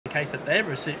case that they're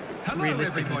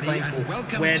realistically playing for.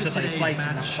 Where do they place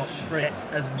in that top three?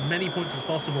 As many points as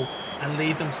possible and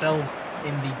leave themselves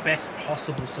in the best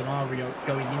possible scenario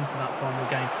going into that final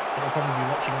game that they'll probably be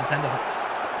watching on tenterhooks.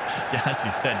 Yeah, as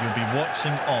you said, you'll be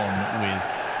watching on with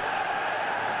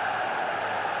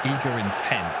eager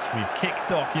intent. We've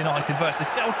kicked off United versus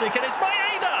Celtic, and it's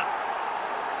Maeda!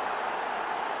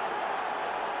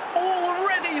 All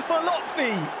ready for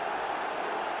Lotfi!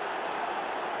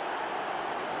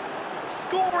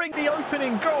 Scoring the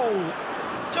opening goal.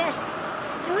 Just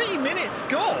 3 minutes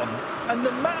gone, and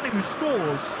the man who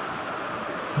scores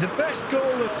the best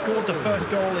goal has scored the first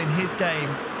goal in his game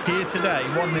here today,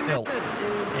 1-0.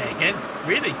 Yeah, again,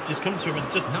 really just comes from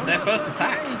just their first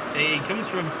attack. It comes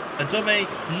from a dummy,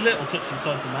 little touch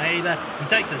inside to Maeda. He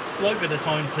takes a slow bit of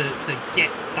time to get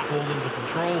that ball under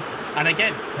control. And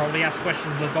again, probably ask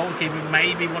questions of the goalkeeper,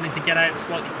 maybe wanting to get out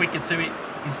slightly quicker to it.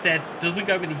 Instead, doesn't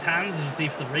go with his hands, as you see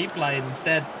for the replay, and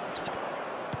instead...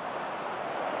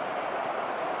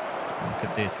 Look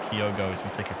at this, Kyogo, as we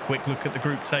take a quick look at the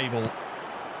group table.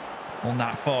 On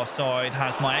that far side,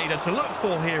 has Maeda to look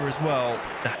for here as well.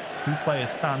 The two players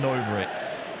stand over it.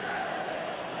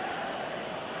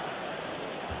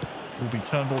 Will be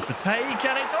turnball to take,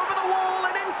 and it's over the wall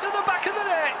and into the back of the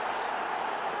net.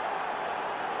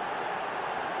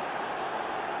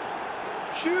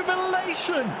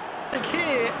 Jubilation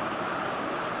here.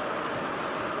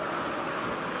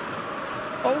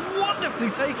 A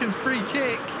wonderfully taken free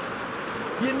kick.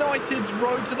 United's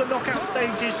road to the knockout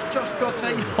stages just got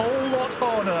a whole lot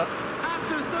harder.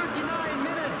 After 39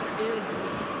 minutes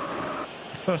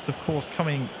is... First, of course,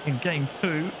 coming in game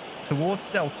 2 towards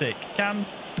Celtic. Can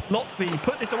Lotfi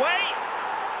put this away?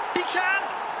 He can!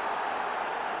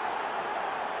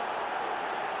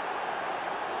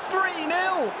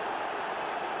 3-0!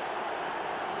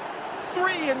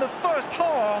 3 in the first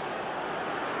half.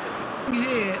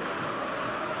 Here.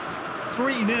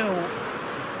 3-0.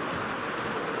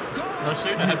 No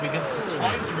sooner had we got the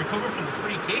time to recover from the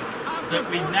free kick that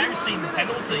we've now seen the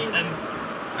penalty. And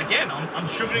again, I'm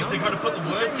struggling to kind of put the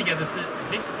words together to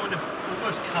this kind of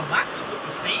almost collapse that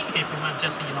we're seeing here from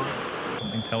Manchester United.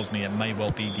 Something tells me it may well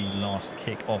be the last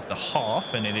kick of the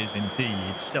half, and it is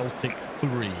indeed. Celtic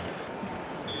 3.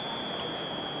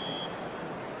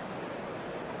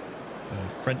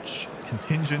 French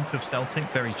contingent of Celtic,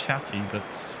 very chatty,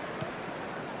 but...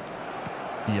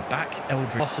 You're back,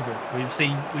 Eldridge. Possible. We've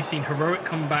seen heroic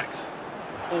comebacks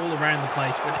all around the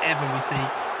place whenever we see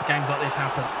games like this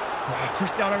happen. Wow,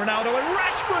 Cristiano Ronaldo and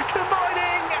Rashford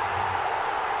combining!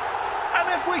 And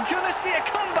if we're going to see a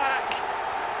comeback,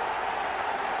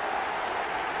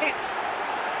 it's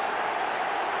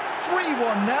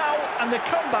 3-1 now, and the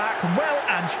comeback well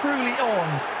and truly on.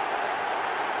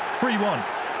 3-1.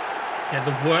 Yeah,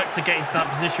 the work to get into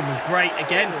that position was great.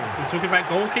 Again, we're talking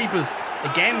about goalkeepers.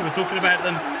 Again, we're talking about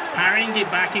them parrying it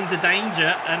back into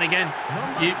danger. And again,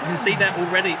 you can see there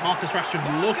already, Marcus Rashford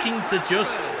looking to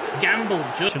just gamble.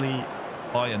 Actually,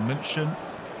 Bayern München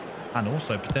and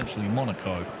also potentially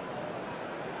Monaco.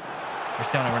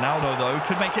 Cristiano Ronaldo, though,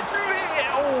 could make it through here.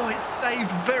 Oh, it's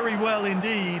saved very well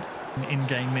indeed.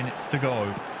 In-game minutes to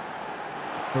go.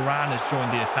 Varane has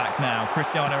joined the attack now.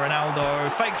 Cristiano Ronaldo,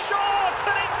 fake shot,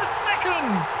 and it's a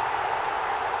second.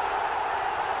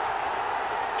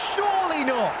 Surely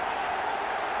not.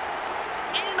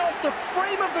 In off the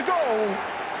frame of the goal.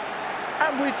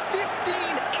 And with 15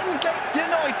 in-game,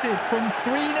 United from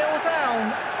 3-0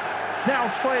 down.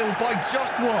 Now trailed by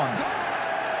just 1.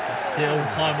 There's still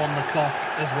time on the clock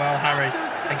as well, Harry.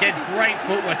 Again, great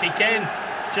footwork. Again,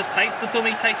 just takes the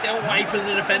dummy, takes it away from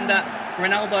the defender.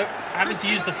 Ronaldo having to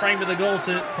use the frame of the goal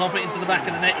to pump it into the back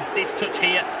of the net. It's this touch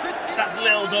here. It's that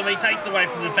little dummy, takes away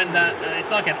from the defender.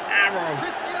 It's like an arrow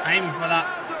aiming for that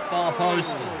far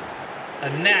post.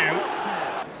 And now...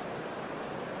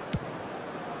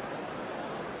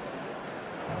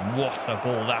 What a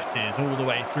ball that is, all the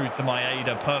way through to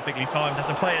Maeda. Perfectly timed as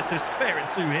a player to spare it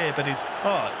to here, but his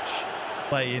touch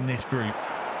play in this group.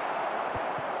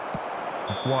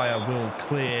 Maguire will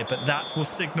clear, but that will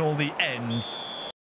signal the end